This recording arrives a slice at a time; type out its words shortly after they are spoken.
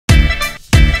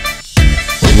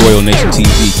Little Nation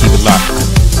TV, keep it locked.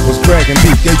 What's cracking,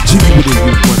 BKG with it, you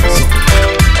want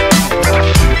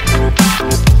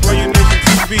Royal Nation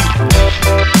TV.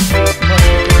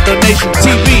 The Nation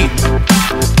TV.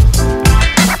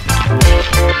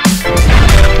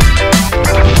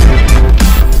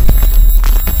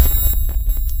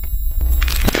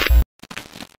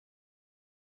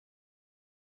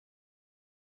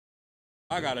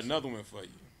 I got another one for you.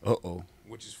 Uh-oh.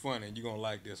 Which is funny, and you're going to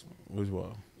like this one. Which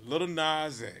one? Little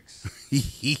Nas X.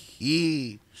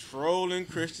 Trolling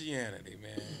Christianity,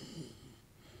 man.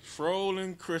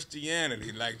 Trolling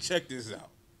Christianity. Like, check this out.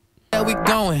 Where we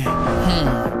going?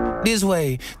 This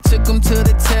way. Took him to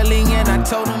the telly and I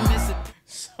told him it's a...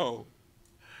 So,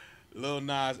 Lil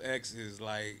Nas X is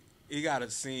like, he got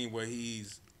a scene where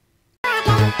he's...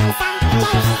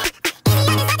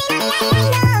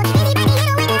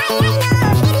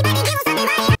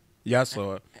 Yeah, I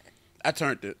saw it. I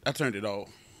turned it off.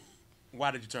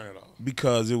 Why did you turn it off?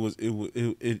 Because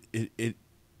it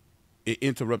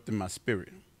interrupted my spirit.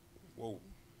 Whoa.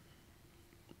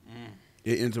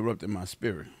 It interrupted my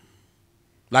spirit.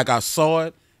 Like I saw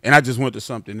it and I just went to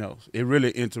something else. It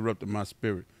really interrupted my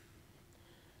spirit.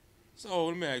 So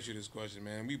let me ask you this question,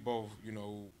 man. We both, you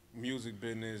know, music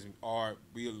business, art,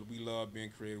 we love being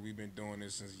creative. We've been doing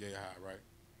this since yay high, right?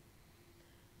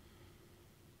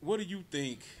 What do you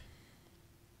think?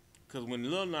 Because when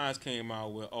Lil Nas came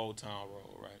out with Old Town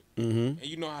Road, right? Mm-hmm. And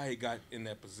you know how he got in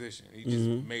that position. He just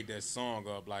made that song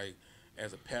up like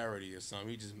as a parody or something.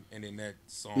 He just, and then that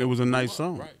song. It was a nice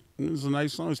song. Right. It was a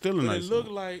nice song. It's still a nice song. It looked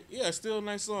like, yeah, still a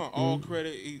nice song. All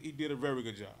credit, he did a very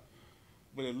good job.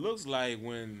 But it looks like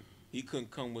when he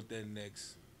couldn't come with that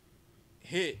next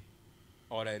hit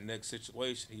or that next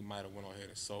situation, he might have went on ahead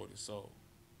and sold his soul.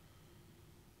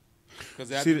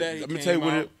 Because after that, he came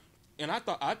out, and I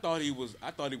thought he was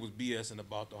BSing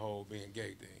about the whole being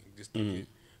gay thing, just to get,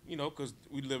 you know, because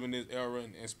we live in this era,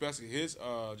 and especially his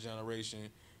generation,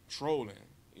 trolling,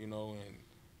 you know, and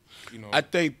you know. I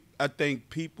think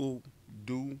people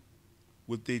do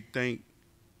what they think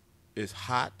is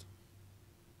hot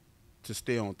to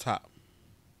stay on top.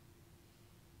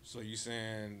 So you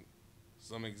saying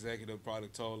some executive probably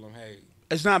told them, hey.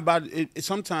 It's not about it.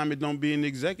 Sometimes it don't be an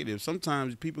executive.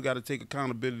 Sometimes people got to take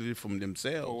accountability from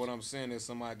themselves. But what I'm saying is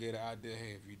somebody get an idea,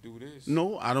 hey, if you do this.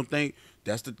 No, I don't think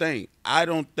that's the thing. I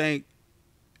think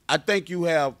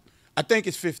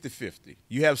it's 50-50.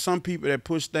 You have some people that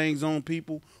push things on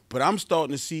people, but I'm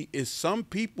starting to see is some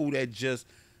people that just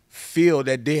feel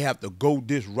that they have to go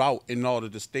this route in order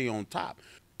to stay on top.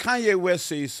 Kanye West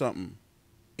says something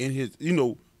in his, you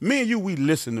know, me and you, we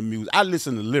listen to music. I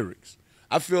listen to lyrics.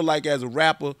 I feel like as a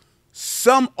rapper,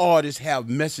 some artists have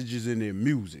messages in their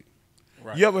music.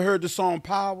 Right. You ever heard the song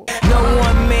Power? No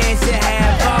one man should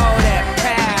have all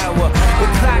that power. The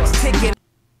clock's ticking.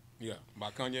 Yeah,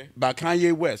 by Kanye? By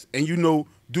Kanye West. And you know,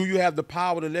 do you have the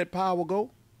power to let power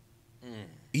go?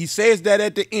 He says that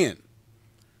at the end.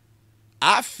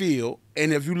 I feel,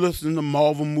 and if you listen to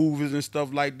Marvel movies and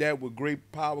stuff like that, with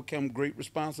great power come great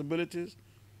responsibilities,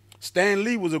 Stan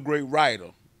Lee was a great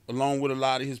writer, along with a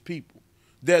lot of his people.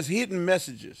 There's hidden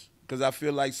messages, because I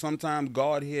feel like sometimes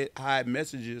God hide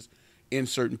messages in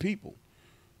certain people.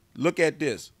 Look at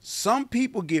this. Some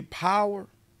people get power,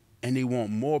 and they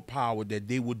want more power that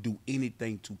they would do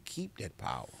anything to keep that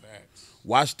power. Facts.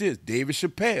 Watch this. David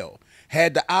Chappelle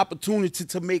had the opportunity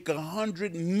to make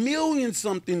 $100 million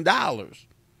something.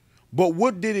 But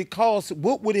what did it cost?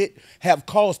 What would it have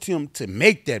cost him to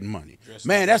make that money?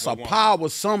 Man, that's a power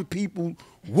some people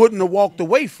wouldn't have walked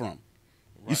away from.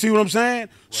 Right. You see what I'm saying? Right.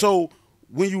 So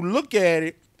when you look at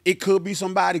it, it could be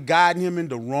somebody guiding him in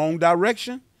the wrong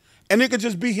direction, and it could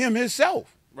just be him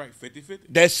himself. Right, 50-50.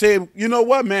 That said, you know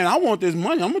what, man, I want this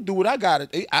money. I'm going to do what I got.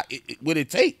 What it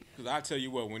take. Because I tell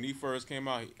you what, when he first came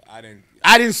out, I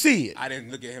didn't see it. I didn't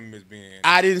look at him as being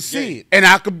I didn't see it. And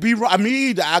I could be wrong. I mean,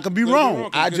 either I could be wrong.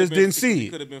 I just didn't see it. He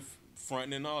could have been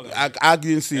fronting and all that. I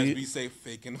didn't see it. As we say,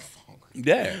 faking the phone.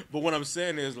 Yeah. But what I'm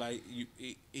saying is, like,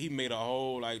 he made a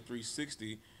whole, like,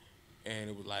 360, and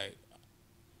it was like,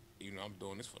 you know, I'm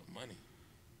doing this for the money.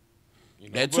 You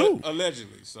know, that too.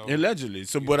 Allegedly. So allegedly.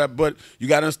 So but you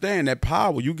gotta understand that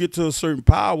power. You get to a certain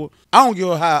power. I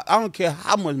don't care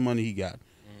how much money he got.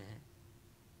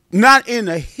 Not in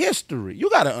the history. You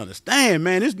gotta understand,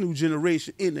 man, this new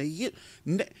generation in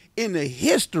the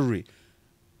history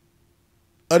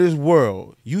of this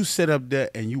world, you sit up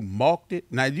there and you mocked it.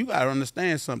 Now you gotta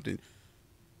understand something.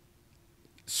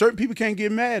 Certain people can't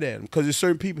get mad at him because there's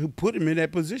certain people who put him in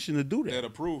that position to do that. That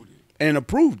approved it. And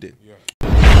approved it. Yeah.